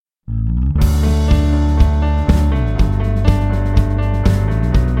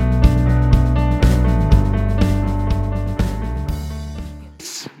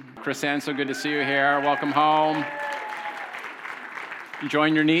Chris-Ann, so good to see you here. Welcome home.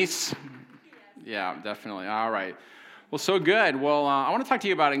 Enjoying your niece? Yeah, definitely. All right. Well, so good. Well, I want to talk to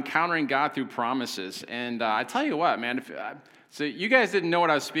you about encountering God through promises. And I tell you what, man, so you guys didn't know what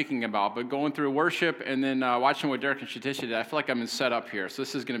I was speaking about, but going through worship and then watching what Derek and Shatisha did, I feel like I'm set up here. So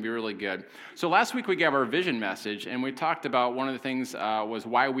this is going to be really good. So last week we gave our vision message, and we talked about one of the things was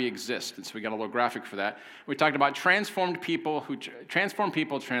why we exist. And so we got a little graphic for that. We talked about transform people,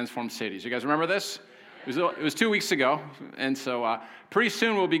 transform cities. You guys remember this? It was 2 weeks ago. And so pretty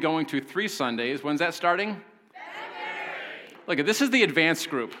soon we'll be going to 3 Sundays. When's that starting? Look, this is the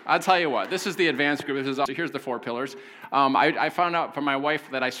advanced group. I'll tell you what, this is the advanced group. Here's the 4 pillars. I found out from my wife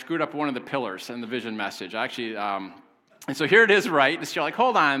that I screwed up one of the pillars in the vision message. And so here it is right. And so you're like,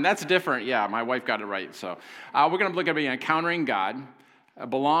 hold on, that's different. Yeah, my wife got it right. So we're going to look at encountering God,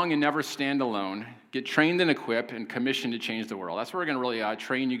 belong and never stand alone, get trained and equipped, and commissioned to change the world. That's what we're going to really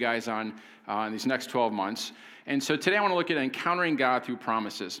train you guys on in these next 12 months. And so today I want to look at encountering God through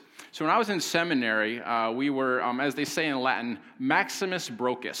promises. So when I was in seminary, we were, as they say in Latin, Maximus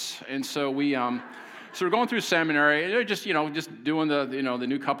Brocus. And so we're going through seminary, and just doing the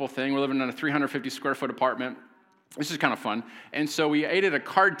new couple thing. We're living in a 350 square foot apartment. This is kind of fun. And so we ate at a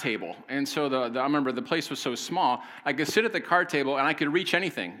card table. And so I remember the place was so small, I could sit at the card table and I could reach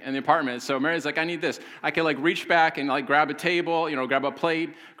anything in the apartment. So Mary's like, I need this. I could reach back and grab a table, grab a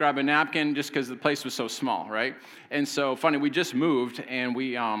plate, grab a napkin, just because the place was so small, right? And so funny, we just moved and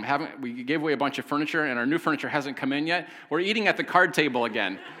we gave away a bunch of furniture and our new furniture hasn't come in yet. We're eating at the card table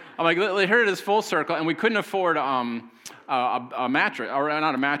again. I'm like, here it is full circle, and we couldn't afford a mattress, or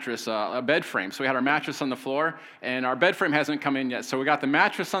not a mattress, a bed frame. So we had our mattress on the floor, and our bed frame hasn't come in yet. So we got the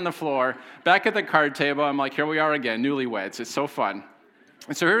mattress on the floor, back at the card table. I'm like, here we are again, newlyweds. It's so fun.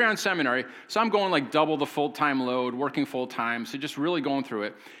 And so here we are in seminary. So I'm going double the full-time load, working full-time, so just really going through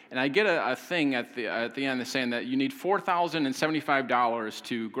it. And I get a thing at the end saying that you need $4,075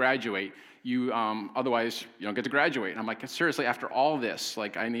 to graduate. You otherwise you don't get to graduate. And I'm like, seriously, after all this,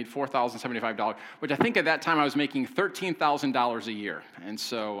 I need $4,075, which I think at that time I was making $13,000 a year. And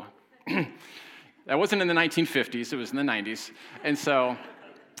so that wasn't in the 1950s, it was in the 90s. And so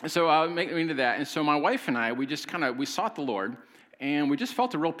making into that. And so my wife and I, we sought the Lord, and we just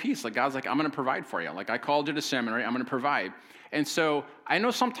felt a real peace. God's like, I'm going to provide for you. I called you to seminary, I'm going to provide. And so I know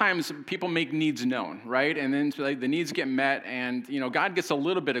sometimes people make needs known, right? And then the needs get met, and God gets a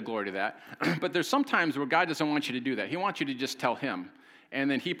little bit of glory to that. But there's some times where God doesn't want you to do that. He wants you to just tell Him, and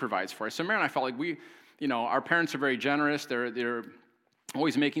then He provides for us. So Mary and I felt like our parents are very generous. They're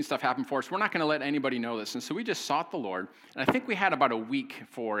always making stuff happen for us. We're not going to let anybody know this. And so we just sought the Lord. And I think we had about a week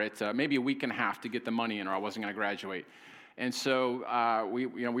for it, maybe a week and a half to get the money in, or I wasn't going to graduate. And so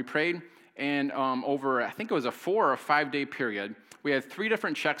we prayed. And over, I think it was a 4 or 5 day period, we had 3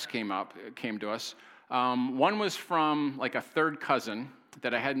 different checks came to us. One was from a third cousin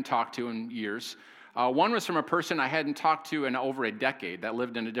that I hadn't talked to in years. One was from a person I hadn't talked to in over a decade that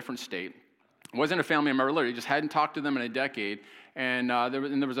lived in a different state. It wasn't a family member, literally, just hadn't talked to them in a decade. And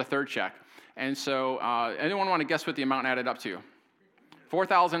there was a third check. And so anyone want to guess what the amount added up to?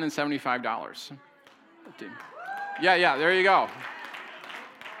 $4,075. Yeah, there you go.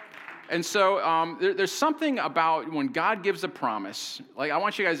 And so there's something about when God gives a promise. I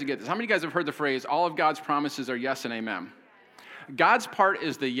want you guys to get this. How many of you guys have heard the phrase, all of God's promises are yes and amen? God's part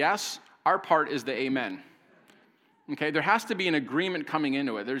is the yes, our part is the amen. Okay, there has to be an agreement coming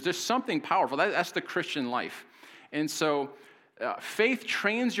into it. There's just something powerful. That's the Christian life. And so faith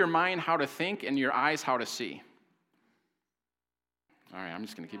trains your mind how to think and your eyes how to see. All right, I'm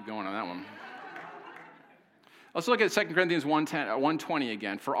just going to keep going on that one. Let's look at 2 Corinthians 1:20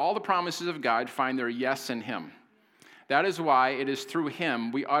 again. For all the promises of God find their yes in Him. That is why it is through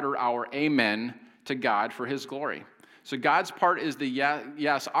Him we utter our amen to God for His glory. So God's part is the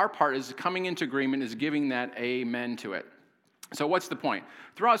yes. Our part is coming into agreement, is giving that amen to it. So what's the point?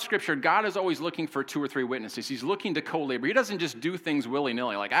 Throughout Scripture, God is always looking for 2 or 3 witnesses. He's looking to co-labor. He doesn't just do things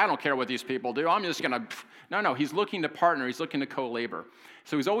willy-nilly, I don't care what these people do. I'm just going to... No, He's looking to partner. He's looking to co-labor.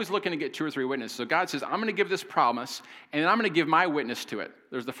 So He's always looking to get 2 or 3 witnesses. So God says, I'm going to give this promise, and then I'm going to give my witness to it.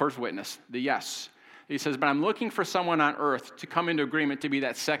 There's the first witness, the yes. He says, but I'm looking for someone on earth to come into agreement to be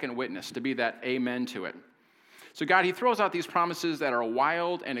that second witness, to be that amen to it. So God, He throws out these promises that are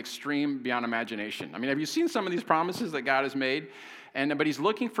wild and extreme beyond imagination. I mean, have you seen some of these promises that God has made? But He's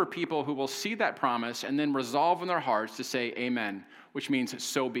looking for people who will see that promise and then resolve in their hearts to say amen, which means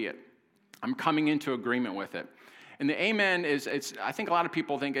so be it. I'm coming into agreement with it. And the amen I think a lot of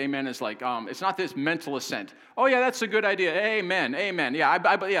people think amen is it's not this mental assent. Oh yeah, that's a good idea. Amen, amen. Yeah,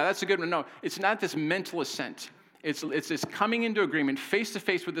 yeah, that's a good one. No, it's not this mental assent. It's this coming into agreement face to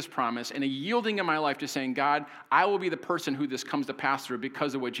face with this promise and a yielding in my life to saying, God, I will be the person who this comes to pass through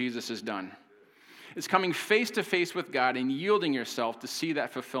because of what Jesus has done. It's coming face to face with God and yielding yourself to see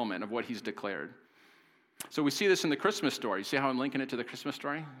that fulfillment of what he's declared. So we see this in the Christmas story. You see how I'm linking it to the Christmas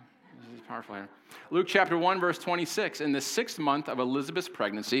story? This is powerful here. Luke chapter 1, verse 26. In the 6th month of Elizabeth's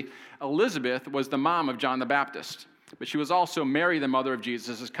pregnancy, Elizabeth was the mom of John the Baptist, but she was also Mary, the mother of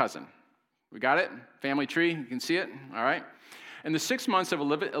Jesus' cousin. We got it? Family tree, you can see it? All right. In the 6 months of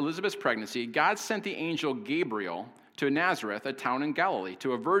Elizabeth's pregnancy, God sent the angel Gabriel to Nazareth, a town in Galilee,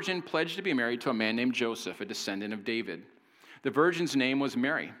 to a virgin pledged to be married to a man named Joseph, a descendant of David. The virgin's name was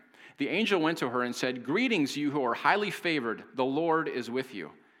Mary. The angel went to her and said, "Greetings, you who are highly favored. The Lord is with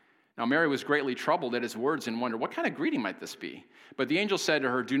you." Now Mary was greatly troubled at his words and wondered, what kind of greeting might this be? But the angel said to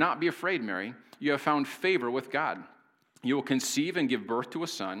her, "Do not be afraid, Mary. You have found favor with God. You will conceive and give birth to a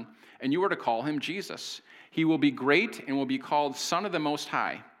son, and you are to call him Jesus. He will be great and will be called Son of the Most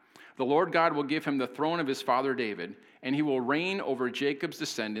High. The Lord God will give him the throne of his father David, and he will reign over Jacob's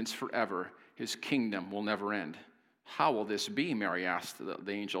descendants forever. His kingdom will never end." "How will this be?" Mary asked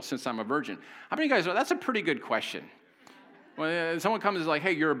the angel, "since I'm a virgin?" How many of you guys know that's a pretty good question? When someone comes and is like,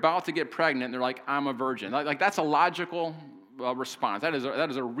 "Hey, you're about to get pregnant," and they're like, "I'm a virgin." Like that's a logical response. That is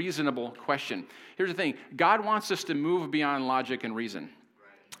a reasonable question. Here's the thing: God wants us to move beyond logic and reason.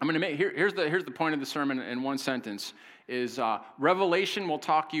 I'm going to make here's the point of the sermon in one sentence: is revelation will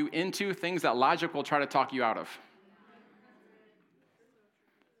talk you into things that logic will try to talk you out of.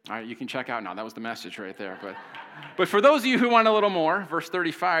 All right, you can check out now. That was the message right there. But for those of you who want a little more, verse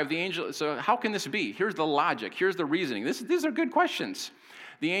 35, the angel. So how can this be? Here's the logic. Here's the reasoning. These are good questions.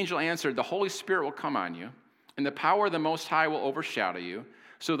 The angel answered, "The Holy Spirit will come on you, and the power of the Most High will overshadow you.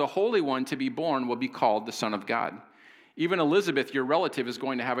 So the Holy One to be born will be called the Son of God. Even Elizabeth, your relative, is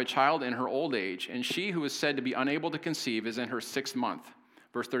going to have a child in her old age, and she who is said to be unable to conceive is in her 6th month."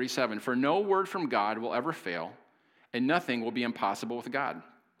 Verse 37, "For no word from God will ever fail, and nothing will be impossible with God."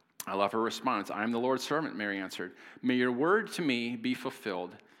 I love her response. "I am the Lord's servant," Mary answered. "May your word to me be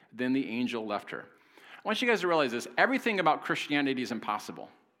fulfilled." Then the angel left her. I want you guys to realize this. Everything about Christianity is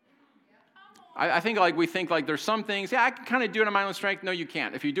impossible. I think we think there's some things, I can kind of do it in my own strength. No, you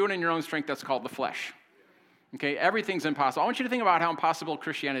can't. If you do it in your own strength, that's called the flesh. Okay, everything's impossible. I want you to think about how impossible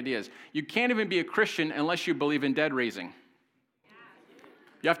Christianity is. You can't even be a Christian unless you believe in dead raising.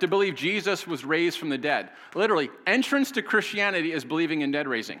 You have to believe Jesus was raised from the dead. Literally, entrance to Christianity is believing in dead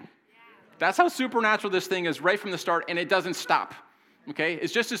raising. That's how supernatural this thing is right from the start, and it doesn't stop. Okay?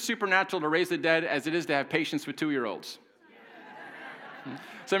 It's just as supernatural to raise the dead as it is to have patience with 2-year-olds.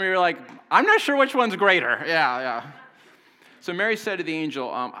 Some of you are like, I'm not sure which one's greater. Yeah. So Mary said to the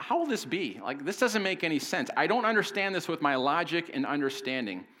angel, "How will this be? This doesn't make any sense. I don't understand this with my logic and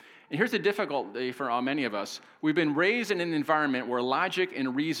understanding." And here's the difficulty for many of us. We've been raised in an environment where logic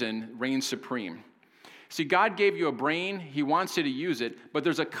and reason reign supreme. See, God gave you a brain. He wants you to use it. But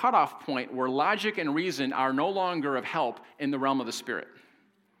there's a cutoff point where logic and reason are no longer of help in the realm of the Spirit.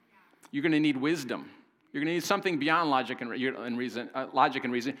 You're going to need wisdom. You're going to need something beyond logic and reason. You're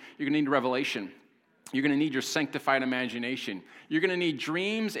going to need revelation. You're going to need your sanctified imagination. You're going to need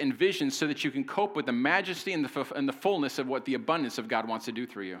dreams and visions so that you can cope with the majesty and the fullness of what the abundance of God wants to do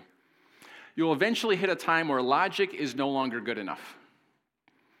through you. You'll eventually hit a time where logic is no longer good enough.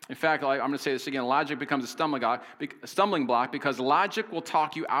 In fact, I'm going to say this again, logic becomes a stumbling block because logic will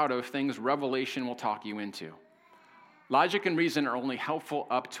talk you out of things revelation will talk you into. Logic and reason are only helpful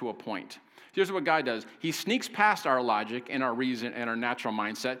up to a point. Here's what God does. He sneaks past our logic and our reason and our natural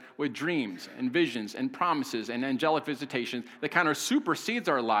mindset with dreams and visions and promises and angelic visitations that kind of supersedes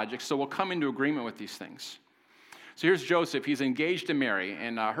our logic, so we'll come into agreement with these things. So here's Joseph. He's engaged to Mary,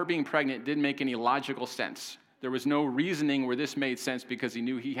 and her being pregnant didn't make any logical sense. There was no reasoning where this made sense because he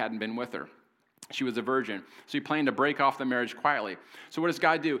knew he hadn't been with her. She was a virgin. So he planned to break off the marriage quietly. So what does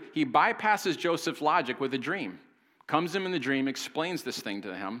God do? He bypasses Joseph's logic with a dream. Comes to him in the dream, explains this thing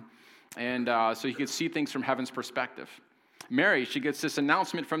to him, and so he could see things from heaven's perspective. Mary, she gets this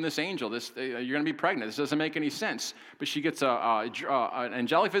announcement from this angel. You're going to be pregnant. This doesn't make any sense. But she gets an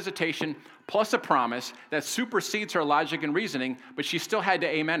angelic visitation plus a promise that supersedes her logic and reasoning, but she still had to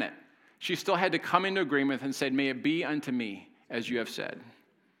amen it. She still had to come into agreement and said, "May it be unto me as you have said."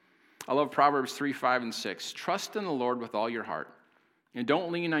 I love Proverbs 3, 5, and 6. "Trust in the Lord with all your heart, and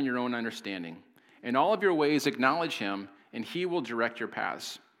don't lean on your own understanding. In all of your ways acknowledge him, and he will direct your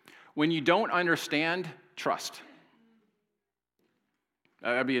paths." When you don't understand, trust.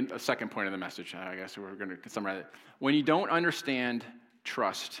 That'd be a second point of the message. I guess we're going to summarize it. When you don't understand,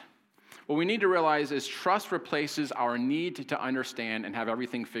 trust. What we need to realize is trust replaces our need to understand and have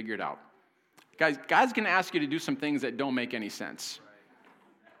everything figured out. Guys, God's going to ask you to do some things that don't make any sense.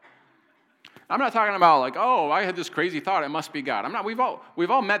 I'm not talking about like, oh, I had this crazy thought, it must be God.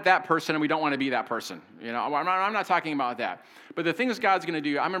 We've all met that person and we don't want to be that person. You know, I'm not talking about that. But the things God's going to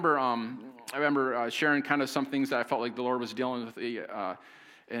do, I remember sharing kind of some things that I felt like the Lord was dealing with.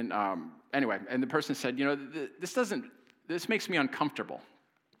 Anyway, and the person said, you know, this makes me uncomfortable.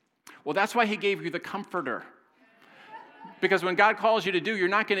 Well, that's why he gave you the comforter. Because when God calls you to do, you're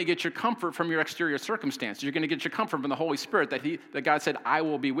not going to get your comfort from your exterior circumstances. You're going to get your comfort from the Holy Spirit that God said, I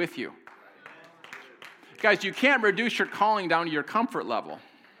will be with you. Guys, you can't reduce your calling down to your comfort level.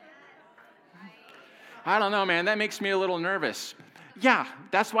 I don't know, man. That makes me a little nervous. Yeah,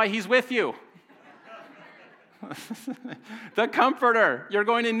 that's why he's with you. The comforter. You're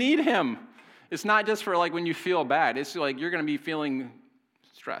going to need him. It's not just for like when you feel bad. It's like you're going to be feeling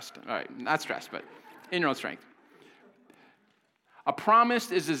stressed. All right, not stressed, but in your own strength. A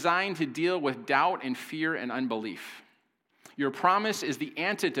promise is designed to deal with doubt and fear and unbelief. Your promise is the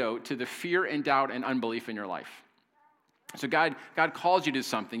antidote to the fear and doubt and unbelief in your life. So God calls you to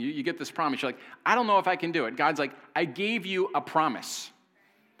something. You get this promise. You're like, I don't know if I can do it. God's like, I gave you a promise.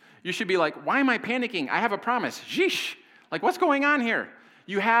 You should be like, why am I panicking? I have a promise. Sheesh. Like, what's going on here?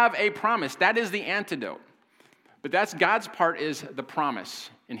 You have a promise. That is the antidote. But that's God's part is the promise.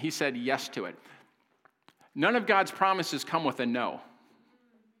 And he said yes to it. None of God's promises come with a no.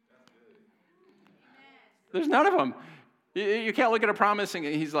 There's none of them. You can't look at a promise and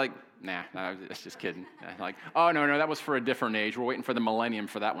he's like, nah, that's just kidding. Like, oh, no, that was for a different age. We're waiting for the millennium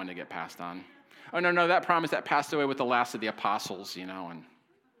for that one to get passed on. Oh, no, that promise that passed away with the last of the apostles, you know. And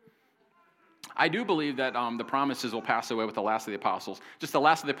I do believe that the promises will pass away with the last of the apostles. Just the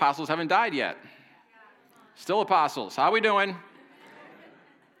last of the apostles haven't died yet. Still apostles. How we doing?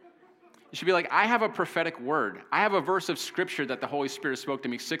 You should be like, I have a prophetic word. I have a verse of scripture that the Holy Spirit spoke to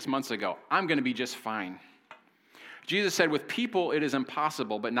me 6 months ago. I'm going to be just fine. Jesus said, with people it is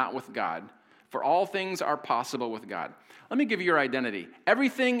impossible, but not with God. For all things are possible with God. Let me give you your identity.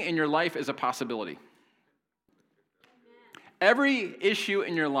 Everything in your life is a possibility. Every issue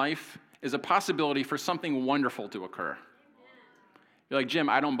in your life is a possibility for something wonderful to occur. You're like, Jim,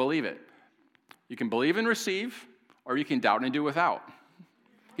 I don't believe it. You can believe and receive, or you can doubt and do without.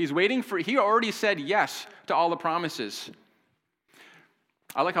 He already said yes to all the promises.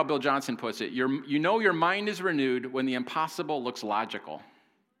 I like how Bill Johnson puts it. You know your mind is renewed when the impossible looks logical.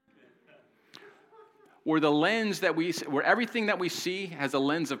 Where everything that we see has a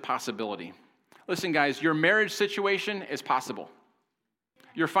lens of possibility. Listen, guys, your marriage situation is possible.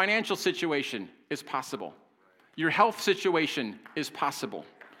 Your financial situation is possible. Your health situation is possible.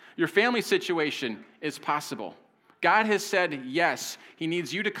 Your family situation is possible. God has said yes. He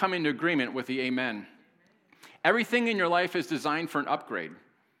needs you to come into agreement with the amen. Everything in your life is designed for an upgrade.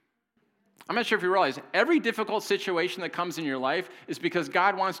 I'm not sure if you realize, every difficult situation that comes in your life is because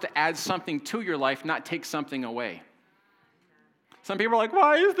God wants to add something to your life, not take something away. Some people are like,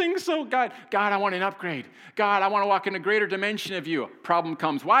 why is things so, God, I want an upgrade. God, I want to walk in a greater dimension of you. Problem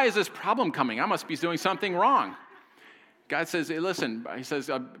comes. Why is this problem coming? I must be doing something wrong. God says, hey, listen, he says,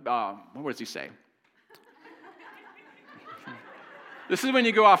 what does he say? This is when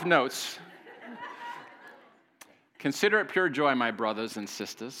you go off notes. Consider it pure joy, my brothers and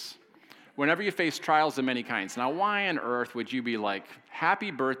sisters, whenever you face trials of many kinds. Now, why on earth would you be like,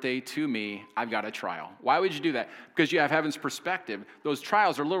 happy birthday to me, I've got a trial? Why would you do that? Because you have heaven's perspective. Those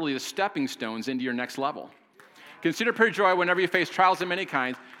trials are literally the stepping stones into your next level. Consider pure joy whenever you face trials of many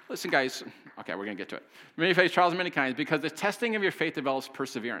kinds. Listen, guys, okay, we're going to get to it. When you face trials of many kinds, because the testing of your faith develops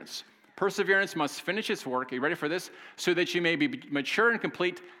perseverance. Perseverance must finish its work. Are you ready for this? So that you may be mature and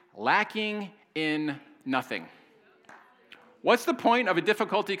complete, lacking in nothing. What's the point of a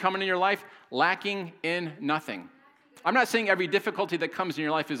difficulty coming in your life? Lacking in nothing. I'm not saying every difficulty that comes in your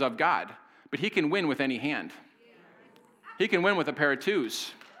life is of God, but he can win with any hand. He can win with a pair of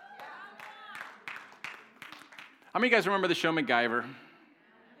twos. How many of you guys remember the show MacGyver?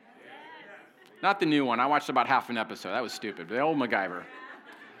 Not the new one. I watched about half an episode. That was stupid. The old MacGyver.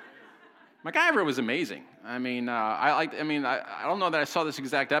 MacGyver was amazing. I don't know that I saw this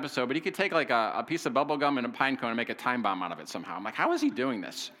exact episode, but he could take like a piece of bubble gum and a pine cone and make a time bomb out of it somehow. I'm like, how is he doing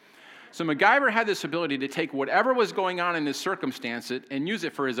this? So MacGyver had this ability to take whatever was going on in his circumstance and use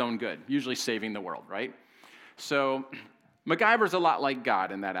it for his own good, usually saving the world, right? So MacGyver's a lot like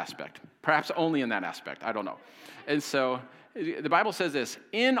God in that aspect, perhaps only in that aspect. I don't know. And so the Bible says this,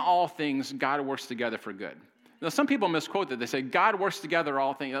 in all things, God works together for good. Now, some people misquote that. They say, God works together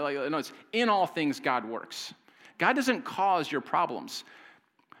all things. No, it's in all things God works. God doesn't cause your problems.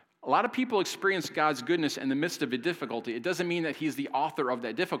 A lot of people experience God's goodness in the midst of a difficulty. It doesn't mean that he's the author of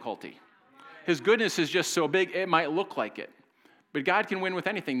that difficulty. His goodness is just so big, it might look like it. But God can win with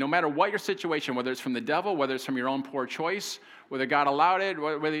anything, no matter what your situation, whether it's from the devil, whether it's from your own poor choice, whether God allowed it,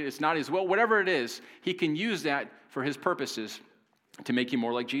 whether it's not his will, whatever it is, he can use that for his purposes to make you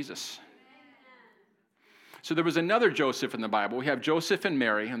more like Jesus. So there was another Joseph in the Bible. We have Joseph and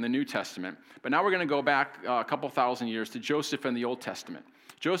Mary in the New Testament. But now we're going to go back a couple thousand years to Joseph in the Old Testament.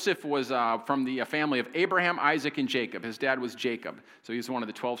 Joseph was from the family of Abraham, Isaac, and Jacob. His dad was Jacob. So he's one of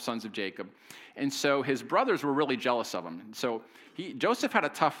the 12 sons of Jacob. And so his brothers were really jealous of him. So Joseph had a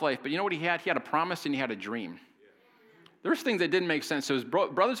tough life. But you know what he had? He had a promise and he had a dream. There's things that didn't make sense. So his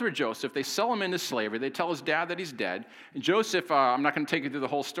brothers were Joseph. They sell him into slavery. They tell his dad that he's dead. And Joseph, I'm not going to take you through the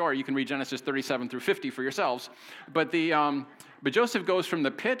whole story. You can read Genesis 37 through 50 for yourselves. But Joseph goes from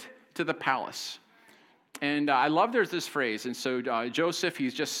the pit to the palace. And I love there's this phrase. And so Joseph,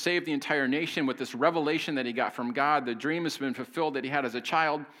 he's just saved the entire nation with this revelation that he got from God. The dream has been fulfilled that he had as a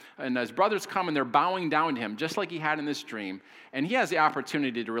child. And his brothers come and they're bowing down to him, just like he had in this dream. And he has the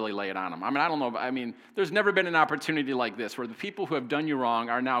opportunity to really lay it on him. I don't know. There's never been an opportunity like this where the people who have done you wrong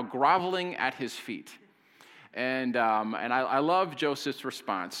are now groveling at his feet. And I love Joseph's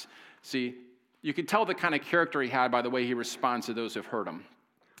response. See, you can tell the kind of character he had by the way he responds to those who've hurt him.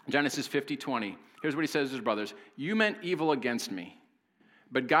 Genesis 50:20. Here's what he says to his brothers. You meant evil against me,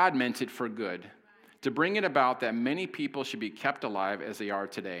 but God meant it for good, to bring it about that many people should be kept alive as they are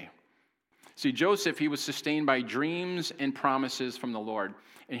today. See, Joseph, he was sustained by dreams and promises from the Lord.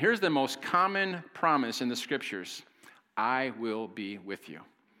 And here's the most common promise in the scriptures. I will be with you.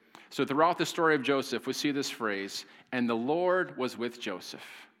 So throughout the story of Joseph, we see this phrase, and the Lord was with Joseph.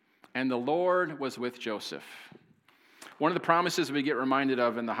 And the Lord was with Joseph. One of the promises we get reminded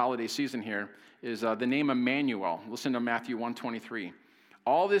of in the holiday season here is the name Emmanuel. Listen to Matthew 1:23.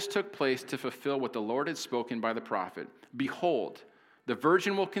 All this took place to fulfill what the Lord had spoken by the prophet. Behold, the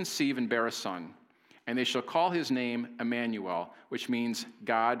virgin will conceive and bear a son, and they shall call his name Emmanuel, which means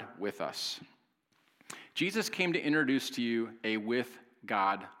God with us. Jesus came to introduce to you a with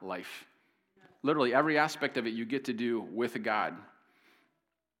God life. Literally, every aspect of it you get to do with God.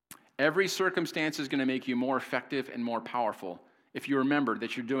 Every circumstance is going to make you more effective and more powerful if you remember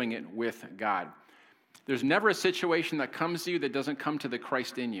that you're doing it with God. There's never a situation that comes to you that doesn't come to the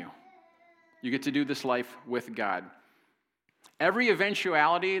Christ in you. You get to do this life with God. Every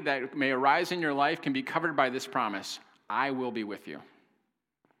eventuality that may arise in your life can be covered by this promise. I will be with you.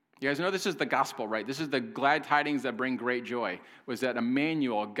 You guys know this is the gospel, right? This is the glad tidings that bring great joy, was that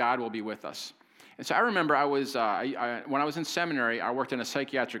Emmanuel, God will be with us. And so I remember when I was in seminary, I worked in a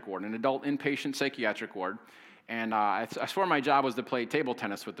psychiatric ward, an adult inpatient psychiatric ward. And I swore my job was to play table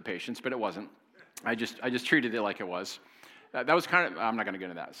tennis with the patients, but it wasn't. I just treated it like it was. That was kind of, I'm not going to get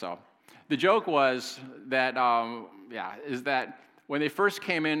into that. So the joke was that, is that when they first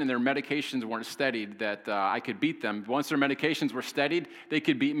came in and their medications weren't steadied, that I could beat them. Once their medications were steadied, they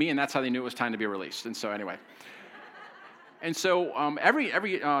could beat me, and that's how they knew it was time to be released. And so anyway. And so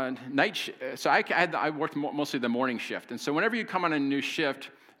every night, I worked mostly the morning shift. And so whenever you come on a new shift,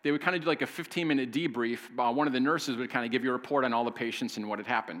 they would kind of do like a 15-minute debrief. One of the nurses would kind of give you a report on all the patients and what had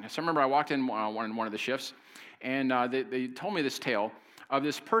happened. So I remember I walked in one of the shifts, and they told me this tale of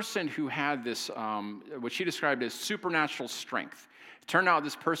this person who had this, what she described as supernatural strength. It turned out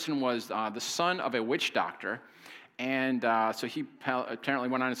this person was the son of a witch doctor, and so he apparently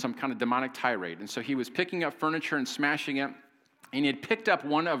went on some kind of demonic tirade. And so he was picking up furniture and smashing it, and he had picked up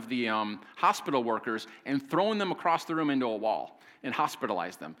one of the hospital workers and thrown them across the room into a wall and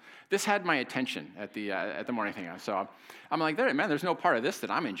hospitalized them. This had my attention at the morning thing. So I'm like, there's no part of this that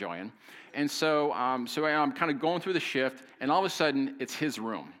I'm enjoying. And so I'm kind of going through the shift, and all of a sudden, it's his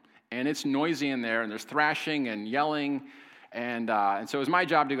room. And it's noisy in there, and there's thrashing and yelling. And so it was my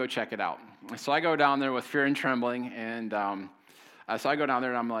job to go check it out. So I go down there with fear and trembling, and so I go down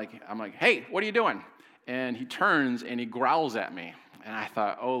there, and I'm like, hey, what are you doing? And he turns, and he growls at me. And I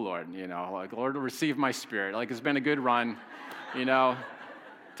thought, oh, Lord, Lord, receive my spirit. Like, it's been a good run.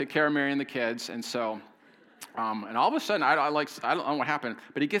 Take care of Mary and the kids. And so, and all of a sudden, I don't know what happened,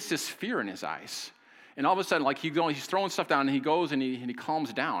 but he gets this fear in his eyes. And all of a sudden, like he's throwing stuff down, and he goes and he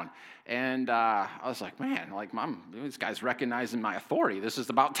calms down. And I was like, man, this guy's recognizing my authority. This is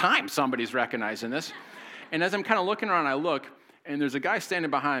about time somebody's recognizing this. And as I'm kind of looking around, I look, and there's a guy standing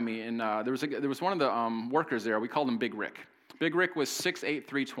behind me, and there was one of the workers there. We called him Big Rick. Big Rick was 6'8",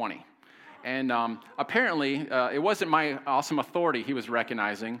 320. And apparently, it wasn't my awesome authority he was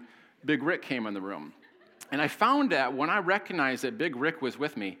recognizing. Big Rick came in the room. And I found that when I recognized that Big Rick was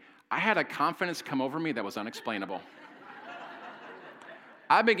with me, I had a confidence come over me that was unexplainable.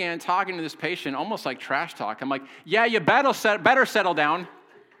 I began talking to this patient almost like trash talk. I'm like, yeah, you better settle down.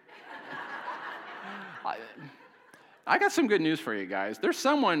 I got some good news for you guys. There's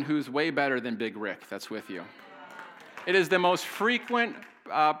someone who's way better than Big Rick that's with you. It is the most frequent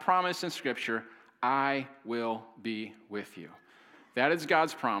promise in Scripture, I will be with you. That is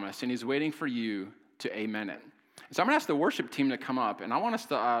God's promise, and he's waiting for you to amen it. So I'm going to ask the worship team to come up, and I want us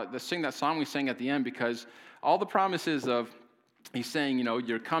to sing that song we sang at the end, because all the promises of, he's saying,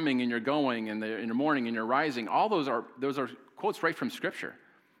 you're coming and you're going, and in the morning and you're rising, all those are quotes right from Scripture.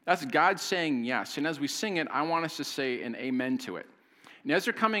 That's God saying yes, and as we sing it, I want us to say an amen to it. And as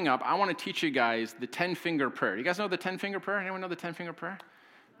they're coming up, I want to teach you guys the 10-finger prayer. You guys know the 10-finger prayer? Anyone know the 10-finger prayer?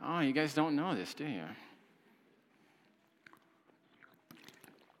 Oh, you guys don't know this, do you?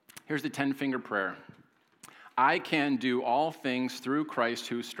 Here's the 10-finger prayer. I can do all things through Christ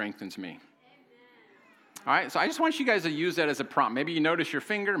who strengthens me. Amen. All right, so I just want you guys to use that as a prompt. Maybe you notice your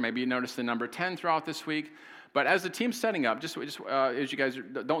finger, maybe you notice the number 10 throughout this week. But as the team's setting up, just as you guys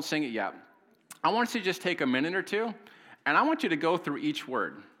don't sing it yet, I want you to just take a minute or two, and I want you to go through each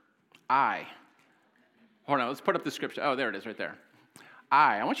word. I. Hold on, let's put up the scripture. Oh, there it is right there.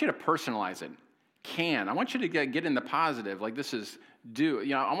 I want you to personalize it. Can. I want you to get in the positive, like this is do.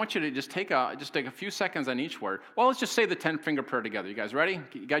 I want you to just take a few seconds on each word. Well, let's just say the 10-finger prayer together. You guys ready?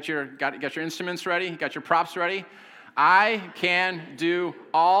 You got your instruments ready? You got your props ready? I can do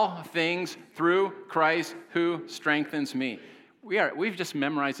all things through Christ who strengthens me. We've just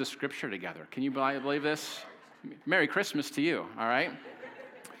memorized the scripture together. Can you believe this? Merry Christmas to you, all right?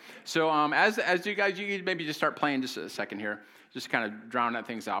 So as you guys, you maybe just start playing just a second here, just kind of drown that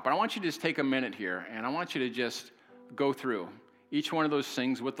things out. But I want you to just take a minute here, and I want you to just go through each one of those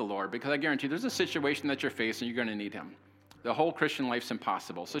things with the Lord, because I guarantee there's a situation that you're facing, you're going to need him. The whole Christian life's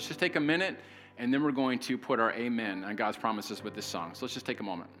impossible. So let's just take a minute, and then we're going to put our amen on God's promises with this song. So let's just take a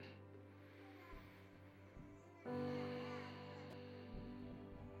moment.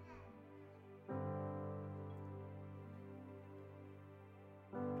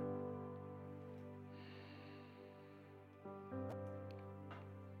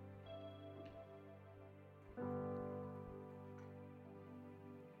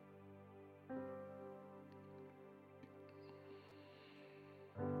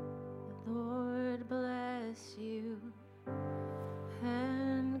 Lord bless you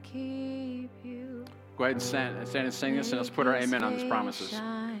and keep you. Go ahead and stand and sing this, and let's put our amen on these promises.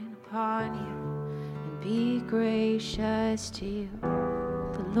 Shine upon you and be gracious to you.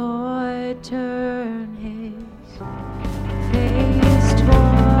 The Lord turn his face